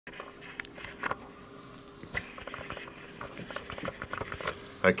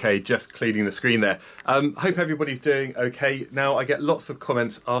Okay, just cleaning the screen there. Hope everybody's doing okay. Now, I get lots of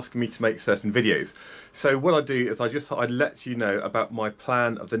comments asking me to make certain videos. So what I do is I just thought I'd let you know about my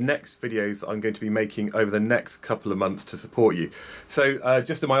plan of the next videos I'm going to be making over the next couple of months to support you. So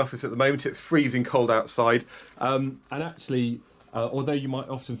just in my office at the moment, it's freezing cold outside. And actually, although you might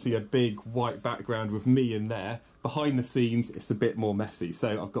often see a big white background with me in there, behind the scenes it's a bit more messy.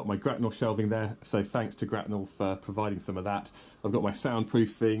 So I've got my Grapnel shelving there, so thanks to Grapnel for providing some of that. I've got my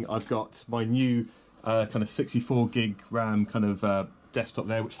soundproofing, I've got my new kind of 64 gig RAM kind of desktop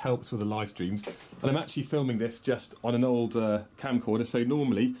there, which helps with the live streams. And I'm actually filming this just on an old camcorder, so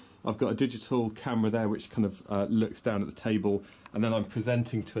normally I've got a digital camera there which kind of looks down at the table, and then I'm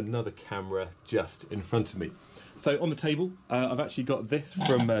presenting to another camera just in front of me. So on the table, I've actually got this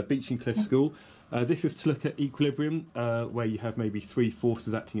from Beeching Cliff School. This is to look at equilibrium, where you have maybe three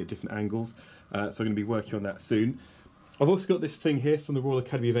forces acting at different angles. So I'm going to be working on that soon. I've also got this thing here from the Royal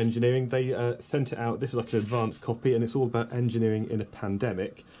Academy of Engineering. They sent it out. This is like an advanced copy, and it's all about engineering in a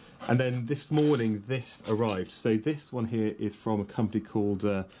pandemic. And then this morning, this arrived. So this one here is from a company called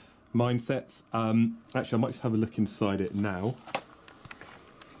Mindsets. Actually, I might just have a look inside it now.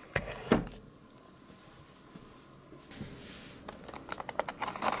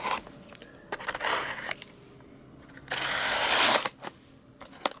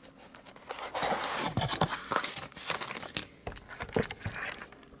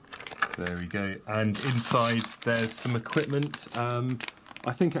 There we go, and inside there's some equipment.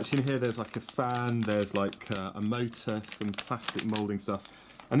 I think actually in here there's like a fan, there's like a motor, some plastic moulding stuff.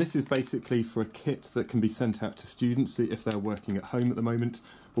 And this is basically for a kit that can be sent out to students if they're working at home at the moment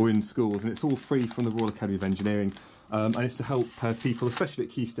or in schools. And it's all free from the Royal Academy of Engineering. And it's to help people, especially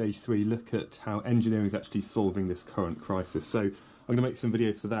at Key Stage 3, look at how engineering is actually solving this current crisis. So I'm going to make some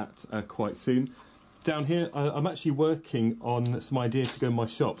videos for that quite soon. Down here, I'm actually working on some ideas to go in my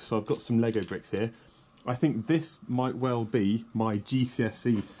shop, so I've got some Lego bricks here. I think this might well be my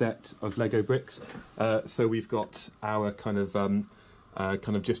GCSE set of Lego bricks. So we've got our kind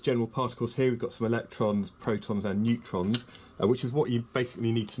of just general particles here. We've got some electrons, protons and neutrons, which is what you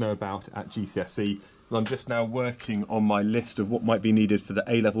basically need to know about at GCSE. And I'm just now working on my list of what might be needed for the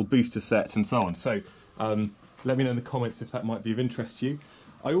A-level booster set and so on. So let me know in the comments if that might be of interest to you.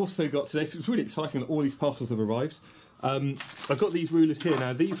 I also got today, so it's really exciting that all these parcels have arrived. I've got these rulers here.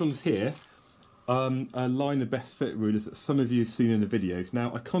 Now these ones here are line of best fit rulers that some of you have seen in the video.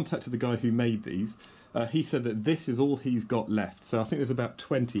 Now I contacted the guy who made these. He said that this is all he's got left. So I think there's about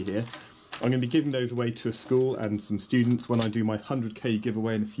 20 here. I'm going to be giving those away to a school and some students when I do my 100k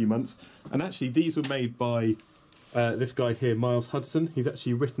giveaway in a few months. And actually these were made by this guy here, Miles Hudson. He's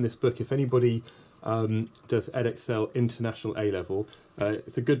actually written this book. If anybody does Edexcel International A-Level,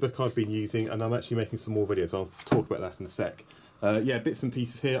 it's a good book I've been using, and I'm actually making some more videos. I'll talk about that in a sec. Yeah, bits and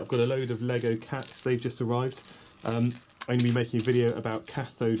pieces here. I've got a load of Lego cats. They've just arrived. I'm going to be making a video about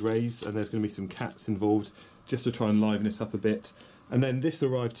cathode rays, and there's going to be some cats involved just to try and liven it up a bit. And then this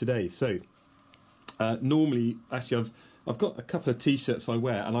arrived today. So normally, actually, I've got a couple of t-shirts I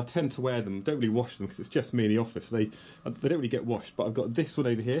wear, and I tend to wear them. Don't really wash them because it's just me in the office. They don't really get washed. But I've got this one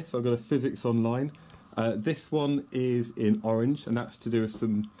over here. So I've got a Physics Online. This one is in orange, and that's to do with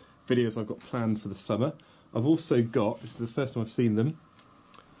some videos I've got planned for the summer. I've also got, this is the first time I've seen them,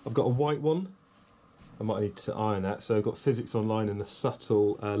 I've got a white one. I might need to iron that. So I've got Physics Online and a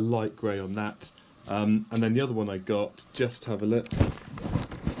subtle light grey on that. And then the other one I got, just to have a look.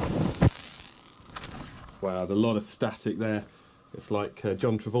 Wow, there's a lot of static there. It's like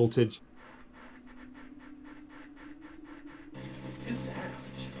John Travoltage.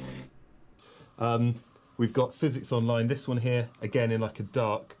 We've got Physics Online, this one here, again in like a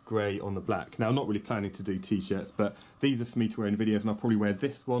dark grey on the black. Now I'm not really planning to do t-shirts, but these are for me to wear in videos, and I'll probably wear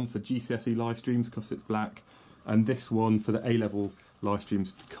this one for GCSE live streams because it's black, and this one for the A-level live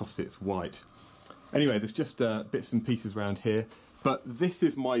streams because it's white. Anyway, there's just bits and pieces around here, but this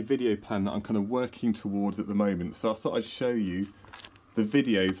is my video plan that I'm kind of working towards at the moment, so I thought I'd show you the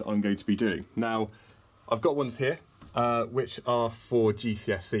videos I'm going to be doing. Now, I've got ones here, which are for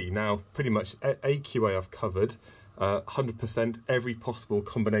GCSE. Now, pretty much AQA I've covered, 100% every possible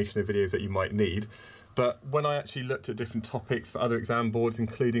combination of videos that you might need. But when I actually looked at different topics for other exam boards,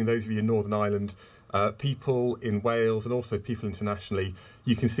 including those of you in Northern Ireland, people in Wales and also people internationally,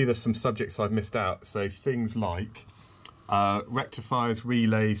 you can see there's some subjects I've missed out. So things like rectifiers,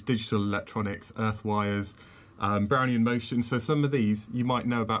 relays, digital electronics, earth wires, Brownian motion. So some of these you might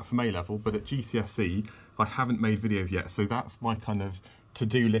know about from A-level, but at GCSE I haven't made videos yet. So that's my kind of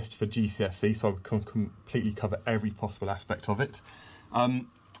to-do list for GCSE, so I can completely cover every possible aspect of it.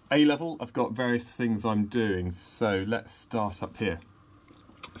 A-level, I've got various things I'm doing, so let's start up here.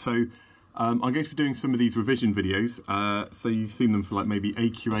 So I'm going to be doing some of these revision videos. So you've seen them for like maybe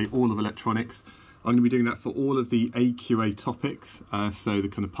AQA, all of electronics. I'm going to be doing that for all of the AQA topics, so the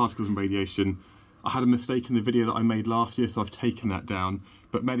kind of particles and radiation. I had a mistake in the video that I made last year, so I've taken that down.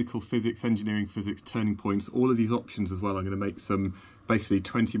 But medical physics, engineering physics, turning points, all of these options as well, I'm going to make some basically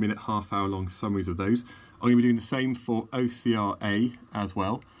 20-minute, half-hour long summaries of those. I'm going to be doing the same for OCRA as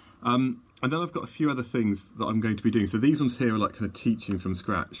well. And then I've got a few other things that I'm going to be doing. So these ones here are like kind of teaching from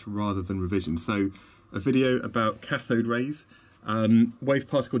scratch rather than revision. So a video about cathode rays, wave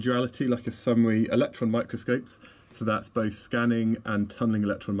particle duality, like a summary, electron microscopes, so that's both scanning and tunneling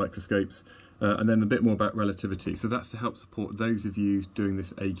electron microscopes, and then a bit more about relativity. So that's to help support those of you doing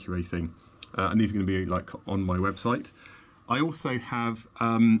this AQA thing, and these are going to be like on my website. I also have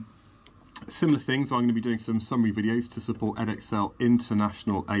similar things where I'm going to be doing some summary videos to support Edexcel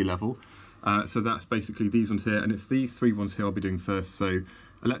International A-Level. So that's basically these ones here, and it's these three ones here I'll be doing first. So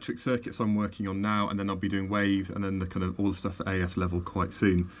electric circuits I'm working on now, and then I'll be doing waves, and then the kind of all the stuff at AS level quite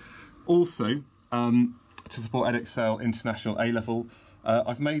soon. Also, to support Edexcel International A-Level,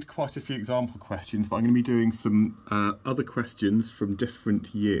 I've made quite a few example questions, but I'm going to be doing some other questions from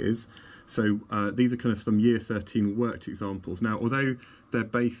different years. So these are kind of some year 13 worked examples. Now, although they're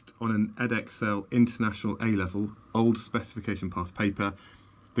based on an Edexcel International A-Level, old specification past paper,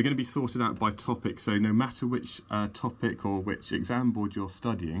 they're going to be sorted out by topic, so no matter which topic or which exam board you're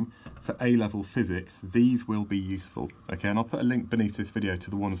studying, for A-level physics, these will be useful. Okay, and I'll put a link beneath this video to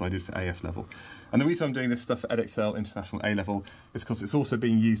the ones I did for AS level. And the reason I'm doing this stuff for Edexcel International A-level is because it's also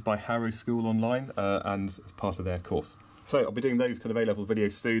being used by Harrow School online and as part of their course. So I'll be doing those kind of A-level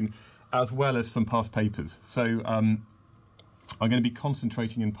videos soon, as well as some past papers. So I'm going to be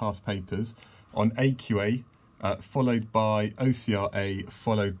concentrating in past papers on AQA, followed by OCRA,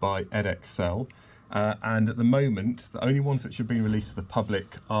 followed by Edexcel. And at the moment, the only ones which are being released to the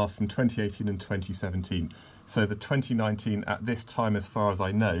public are from 2018 and 2017. So the 2019, at this time, as far as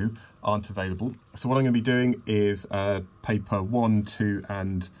I know, aren't available. So what I'm going to be doing is paper 1, 2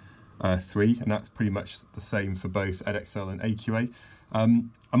 and 3, and that's pretty much the same for both Edexcel and AQA.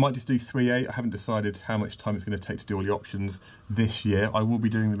 I might just do 3A. I haven't decided how much time it's going to take to do all the options this year. I will be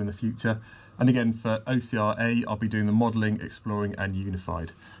doing them in the future. And again, for OCRA, I'll be doing the modelling, exploring and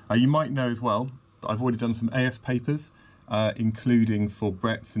unified. You might know as well that I've already done some AS papers, including for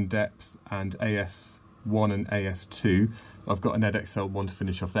breadth and depth and AS1 and AS2. I've got an Edexcel one to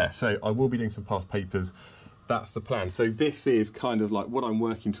finish off there. So I will be doing some past papers. That's the plan. So this is kind of like what I'm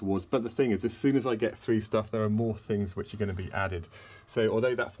working towards. But the thing is, as soon as I get through stuff, there are more things which are going to be added. So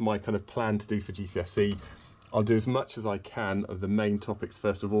although that's my kind of plan to do for GCSE, I'll do as much as I can of the main topics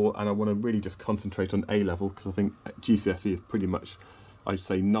first of all, and I want to really just concentrate on A-level because I think GCSE is pretty much, I'd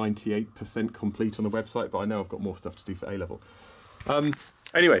say 98% complete on the website, but I know I've got more stuff to do for A-level.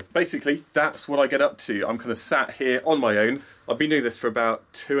 Anyway, basically, that's what I get up to. I'm kind of sat here on my own. I've been doing this for about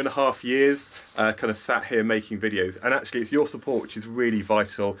 2.5 years, kind of sat here making videos. And actually, it's your support which is really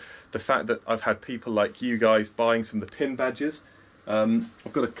vital. The fact that I've had people like you guys buying some of the pin badges.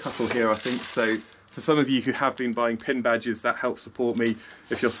 I've got a couple here, I think, so for some of you who have been buying pin badges, that helps support me.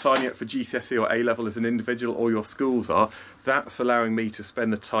 If you're signing up for GCSE or A-level as an individual, or your schools are, that's allowing me to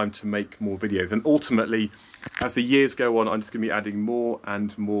spend the time to make more videos. And ultimately, as the years go on, I'm just going to be adding more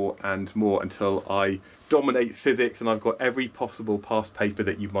and more and more until I dominate physics and I've got every possible past paper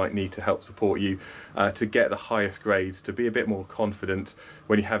that you might need to help support you to get the highest grades, to be a bit more confident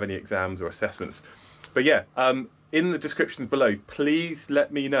when you have any exams or assessments. But yeah, in the descriptions below, please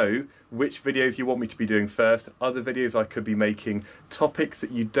let me know which videos you want me to be doing first, other videos I could be making, topics that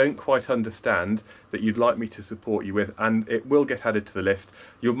you don't quite understand that you'd like me to support you with, and it will get added to the list.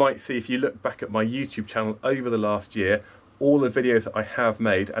 You might see, if you look back at my YouTube channel over the last year, all the videos that I have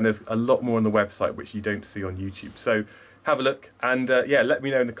made, and there's a lot more on the website which you don't see on YouTube. So have a look, and yeah, let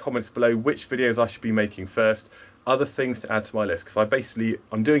me know in the comments below which videos I should be making first, other things to add to my list, because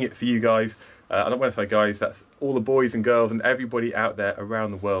I'm doing it for you guys. And when I say guys, that's all the boys and girls and everybody out there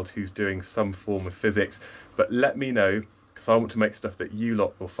around the world who's doing some form of physics. But let me know, because I want to make stuff that you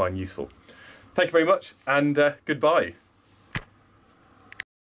lot will find useful. Thank you very much, and goodbye.